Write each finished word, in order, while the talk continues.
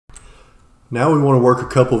Now we want to work a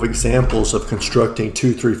couple of examples of constructing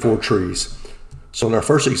 2, 3, 4 trees. So in our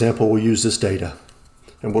first example, we'll use this data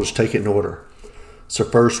and we'll just take it in order. So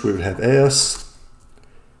first we would have S,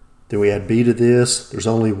 then we add B to this. There's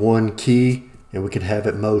only one key and we can have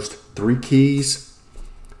at most 3 keys.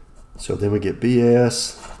 So then we get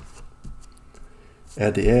BS,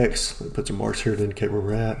 add the X, let me put some marks here to indicate where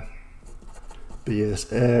we're at.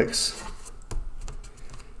 BSX,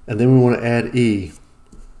 and then we want to add E.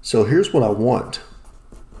 So here's what I want.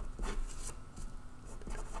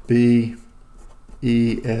 BESX.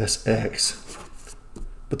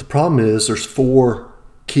 But the problem is there's 4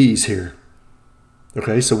 keys here.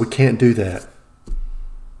 Okay, so we can't do that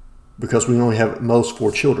because we only have at most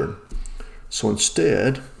 4 children. So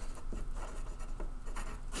instead,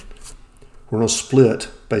 we're going to split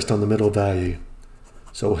based on the middle value.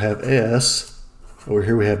 So we'll have S, over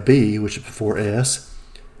here we have B, which is before S,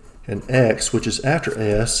 and X, which is after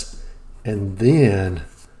S, and then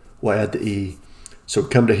we'll add the E. So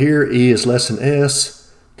come to here, E is less than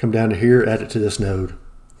S, come down to here, add it to this node.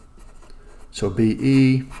 So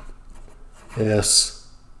BE, S,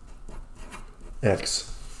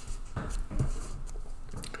 X.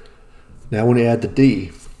 Now when we add the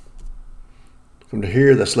D, come to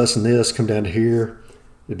here, that's less than this, come down to here,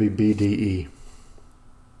 it'd be BDE.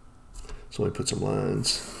 So let me put some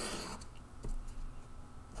lines.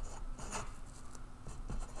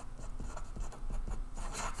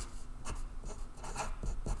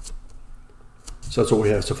 So that's what we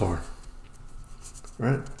have so far. All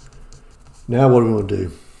right. Now what do we want to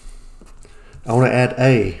do? I want to add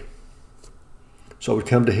A. So I would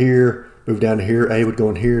come to here, move down to here, A would go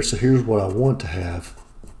in here. So here's what I want to have.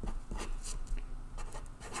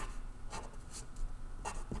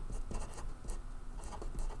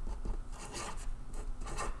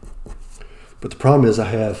 But the problem is I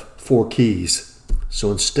have 4 keys.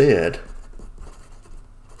 So instead,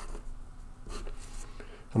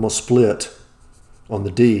 I'm going to split on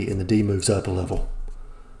the D, and the D moves up a level.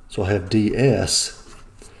 So I have DS.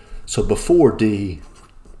 So before D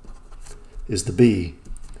is the B.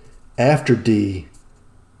 After D,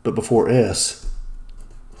 but before S,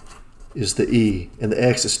 is the E, and the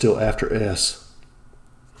X is still after S.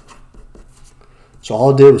 So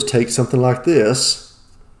all I did was take something like this.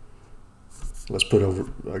 Let's put over,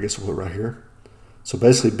 I guess we'll put right here. So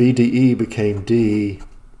basically BDE became DBE.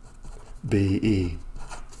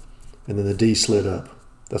 And then the D slid up.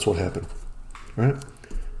 That's what happened. All right?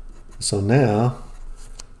 So now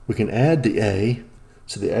we can add the A.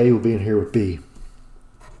 So the A will be in here with B.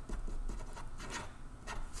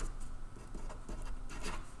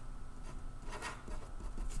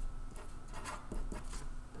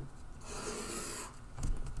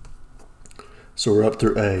 So we're up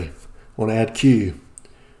through A. I want to add Q.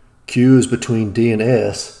 Q is between D and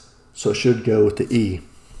S, so it should go with the E.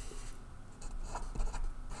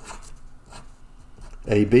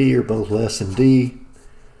 A, B are both less than D.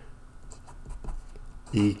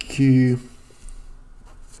 EQ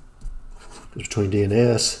is between D and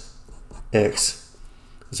S. X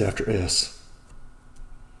is after S.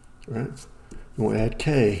 All right? We want to add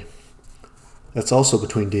K. That's also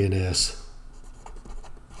between D and S.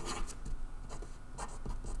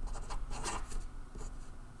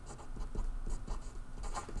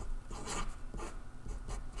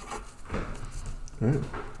 All right.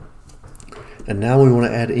 And now we want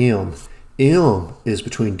to add M. M is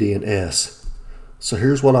between D and S. So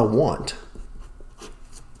here's what I want.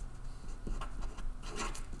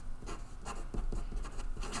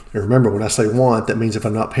 And remember, when I say want, that means if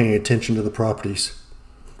I'm not paying attention to the properties.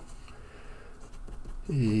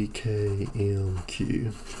 E, K, M,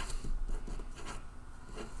 Q.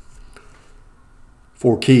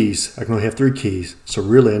 4 keys. I can only have 3 keys. So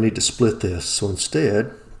really I need to split this. So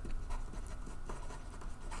instead,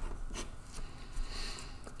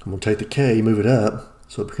 I'm going to take the K, move it up,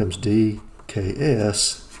 so it becomes D, K,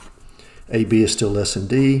 S. AB is still less than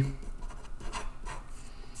D.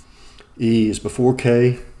 E is before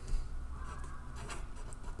K.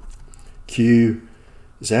 Q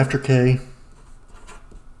is after K.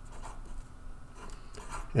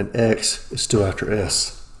 And X is still after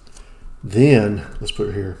S. Then, let's put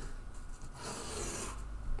it here.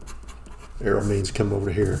 Arrow means come over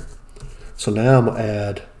to here. So now I'm going to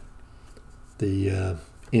add the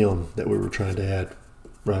M that we were trying to add,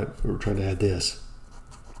 right? We were trying to add this.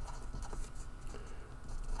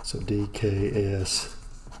 So DKS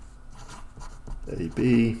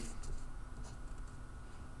AB.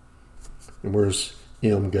 And where's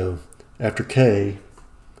M go? After K,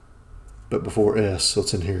 but before S, so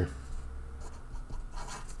it's in here.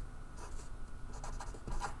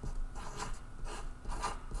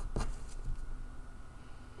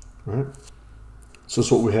 All right. So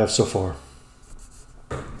that's what we have so far.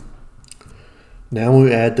 Now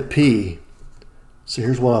we add the P. So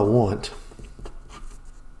here's what I want.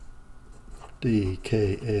 D,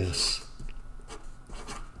 K, S,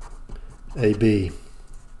 A, B,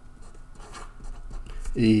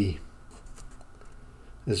 E,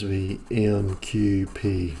 S, V, M, Q,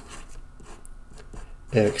 P,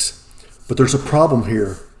 X. But there's a problem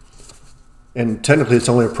here. And technically it's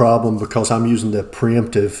only a problem because I'm using the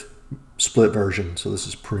preemptive split version. So this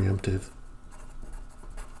is preemptive.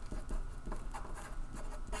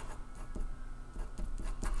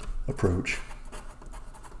 Approach.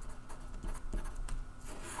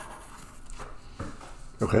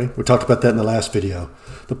 Okay, we talked about that in the last video.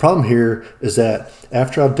 The problem here is that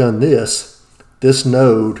after I've done this, this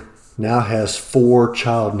node now has 4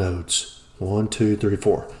 child nodes. 1, 2, 3,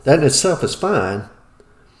 4. That in itself is fine.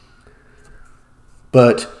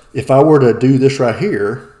 But if I were to do this right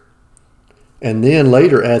here, and then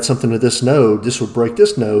later add something to this node, this would break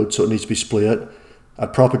this node, so it needs to be split.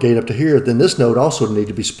 I'd propagate up to here, then this node also would need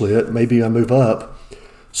to be split. Maybe I move up.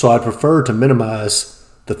 So I'd prefer to minimize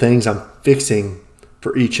the things I'm fixing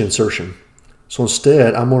for each insertion. So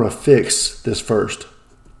instead, I'm going to fix this first.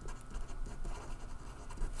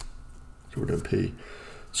 So we're doing P.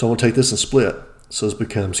 So I'm going to take this and split. So this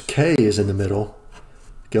becomes K is in the middle,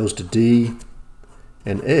 goes to D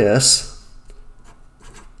and S.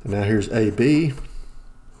 And now here's A, B.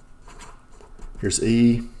 Here's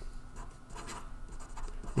E,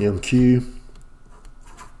 M, Q.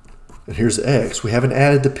 And here's X. We haven't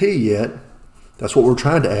added the P yet. That's what we're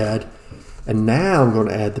trying to add. And now I'm going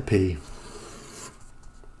to add the P.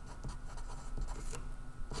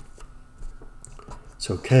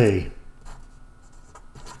 So K,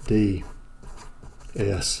 D,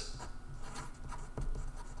 S,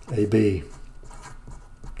 A, B,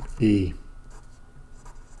 E,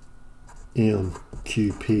 M,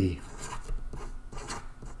 Q, P,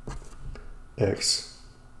 X.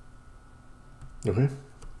 Okay.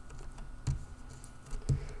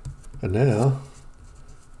 And now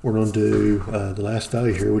we're going to do the last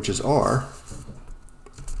value here, which is R.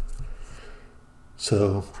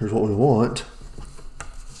 So here's what we want.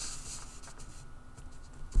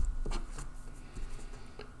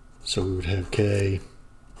 So we would have K,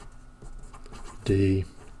 D,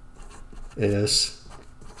 S,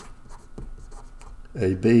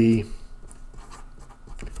 A, B,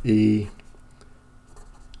 E,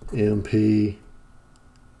 M, P,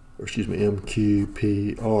 or excuse me, M, Q,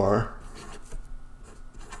 P, R,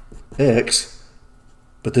 X,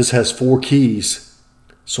 but this has 4 keys.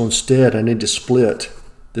 So instead I need to split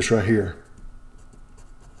this right here.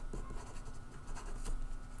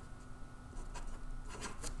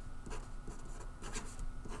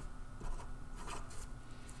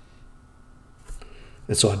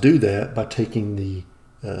 And so I do that by taking the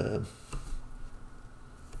trying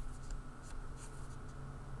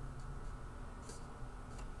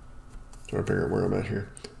to figure out where I'm at here.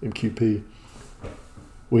 MQP.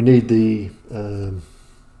 We need the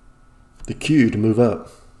Q to move up.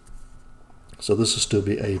 So this will still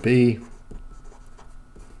be AB.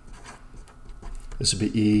 This will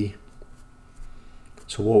be E.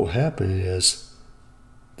 So what will happen is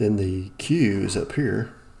then the Q is up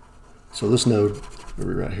here. So this node will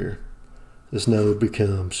be right here. This node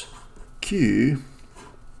becomes Q.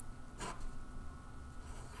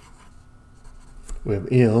 We have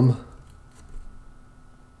M.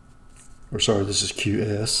 Or sorry, this is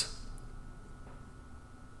QS.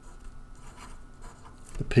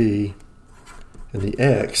 The P and the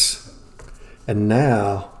X. And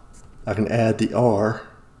now I can add the R.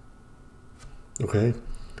 Okay.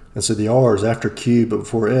 And so the R is after Q but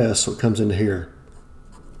before S, so it comes into here.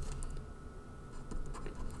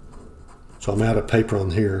 So I'm out of paper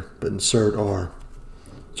on here, but insert R.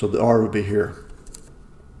 So the R would be here.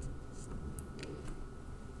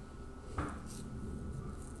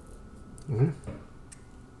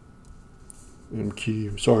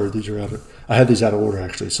 MQ. Sorry, these are out of. I had these out of order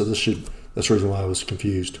actually, so this should. That's the reason why I was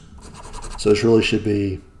confused. So this really should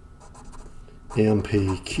be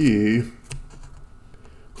MPQ.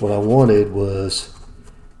 What I wanted was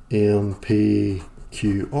MPQR.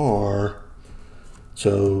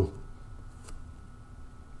 So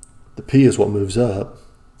the P is what moves up.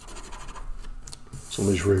 So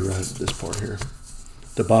let me just rewrite this part here.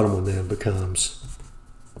 The bottom one then becomes.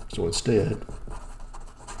 So instead,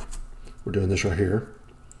 we're doing this right here.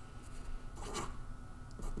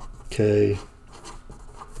 K,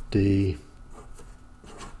 D,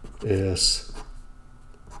 S,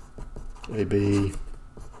 A, B,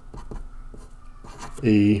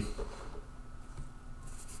 E,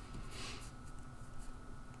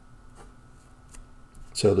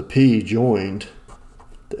 So the P joined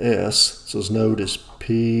the S, so this node is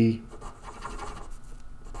P,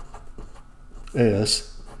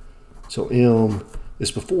 S. So M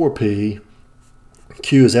is before P,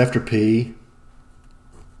 Q is after P,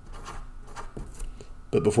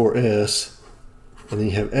 but before S, and then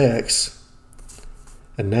you have X,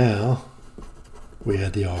 and now we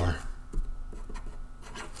add the R.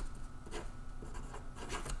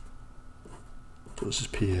 So this is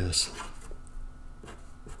PS.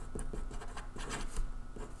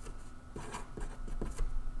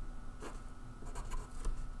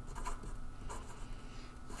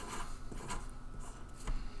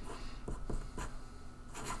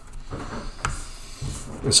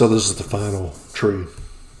 And so this is the final tree.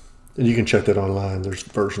 And you can check that online. There's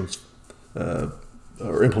versions or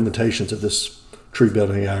implementations of this tree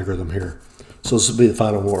building algorithm here. So this will be the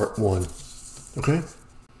final one. Okay?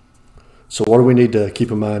 So what do we need to keep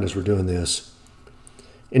in mind as we're doing this?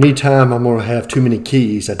 Anytime I'm going to have too many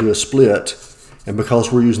keys, I do a split. And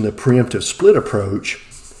because we're using the preemptive split approach,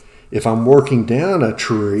 if I'm working down a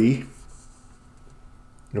tree,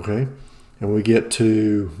 okay, and we get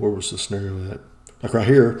to, where was the scenario at? Like right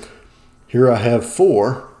here, I have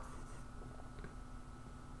four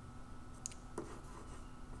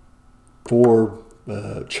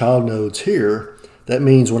child nodes here. That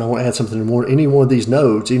means when I want to add something to any one of these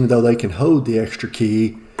nodes, even though they can hold the extra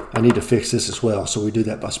key, I need to fix this as well. So we do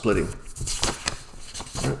that by splitting.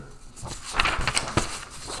 All right.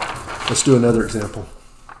 Let's do another example.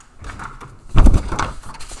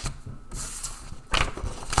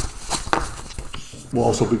 We'll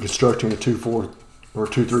also be constructing a 2-4 or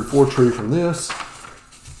 2-3-4 tree from this.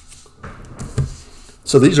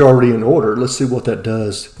 So these are already in order. Let's see what that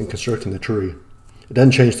does in constructing the tree. It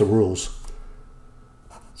doesn't change the rules.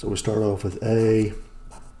 So we start off with A,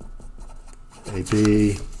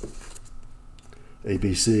 AB,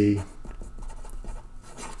 ABC,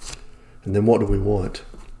 and then what do we want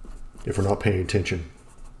if we're not paying attention?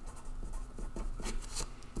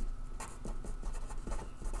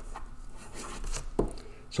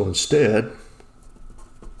 So instead,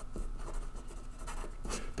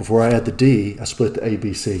 before I add the D, I split the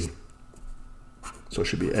ABC. So it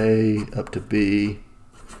should be A up to B,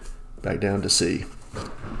 back down to C.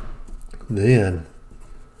 Then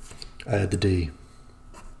I add the D.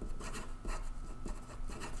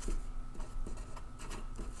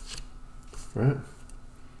 Right?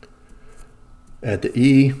 Add the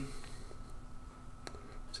E.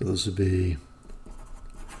 So this would be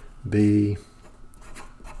B,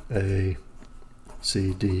 A,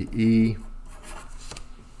 C, D, E.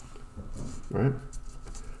 Right?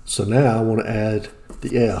 So now I want to add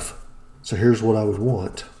the F. So here's what I would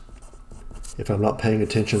want if I'm not paying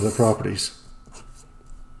attention to the properties.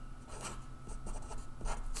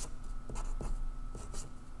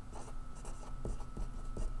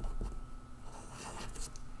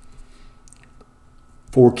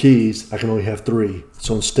 Four keys, I can only have three.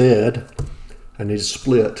 So instead, I need to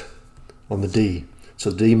split on the D.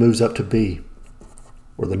 So D moves up to B,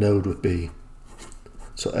 or the node with B.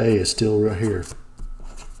 So A is still right here.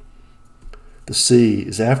 The C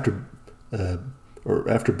is after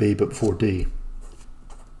B, but before D.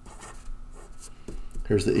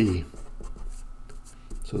 Here's the E.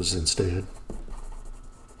 So this is instead.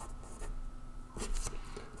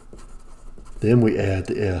 Then we add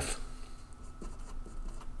the F.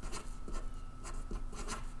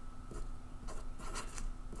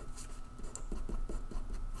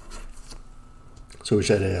 So we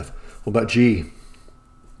said F. What about G?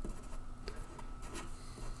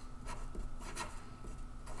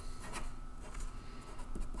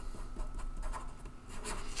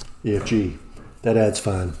 E, F, G. That adds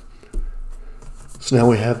fine. So now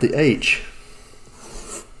we have the H.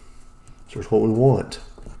 So here's what we want.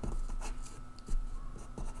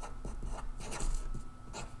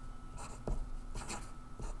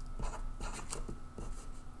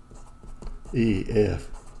 E, F,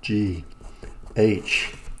 G,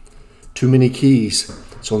 H. Too many keys.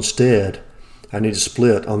 So instead, I need to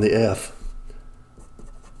split on the F.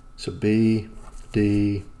 So B,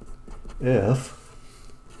 D, F.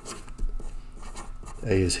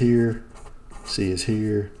 A is here, C is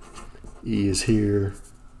here, E is here.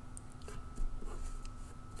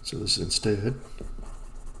 So this is instead.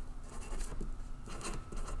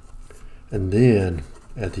 And then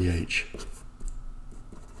add the H.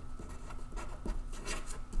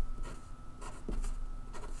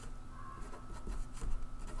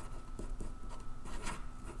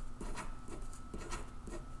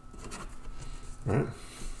 All right.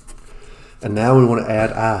 And now we want to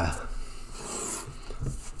add I.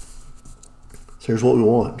 So here's what we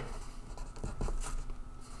want.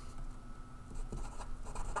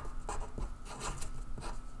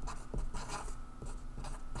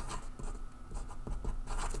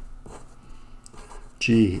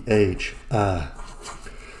 G, H, I.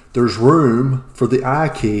 There's room for the I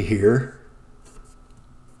key here,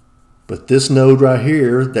 but this node right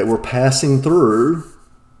here that we're passing through,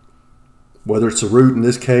 whether it's a root in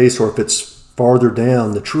this case or if it's farther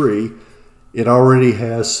down the tree, it already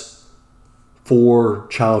has 4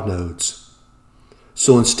 child nodes.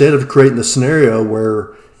 So instead of creating the scenario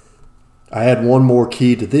where I add one more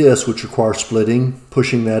key to this, which requires splitting,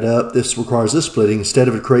 pushing that up, this requires this splitting, instead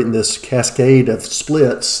of creating this cascade of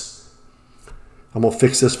splits, I'm going to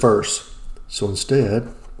fix this first. So instead,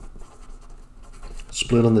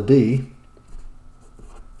 split on the D.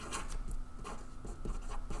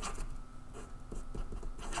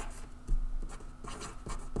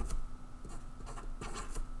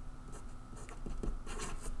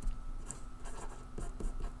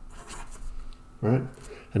 Right?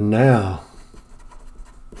 And now,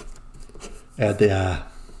 add the I.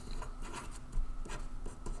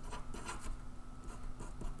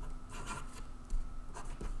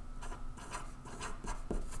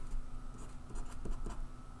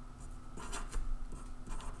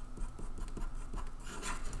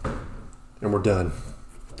 And we're done.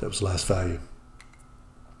 That was the last value.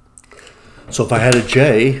 So if I had a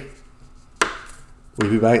J, we'd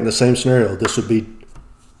be back in the same scenario. This would be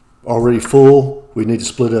already full. We need to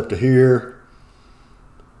split it up to here.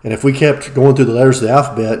 And if we kept going through the letters of the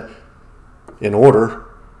alphabet in order,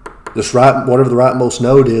 this right, whatever the rightmost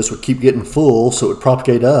node is, would keep getting full, so it would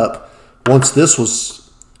propagate up. Once this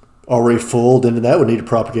was already full, then that would need to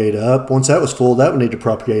propagate up. Once that was full, that would need to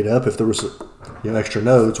propagate up if there was extra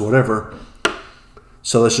nodes, whatever.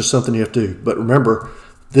 So that's just something you have to do. But remember,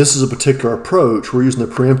 this is a particular approach. We're using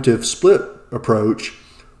the preemptive split approach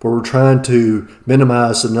where we're trying to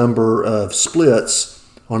minimize the number of splits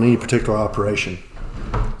on any particular operation.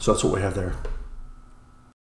 So that's what we have there.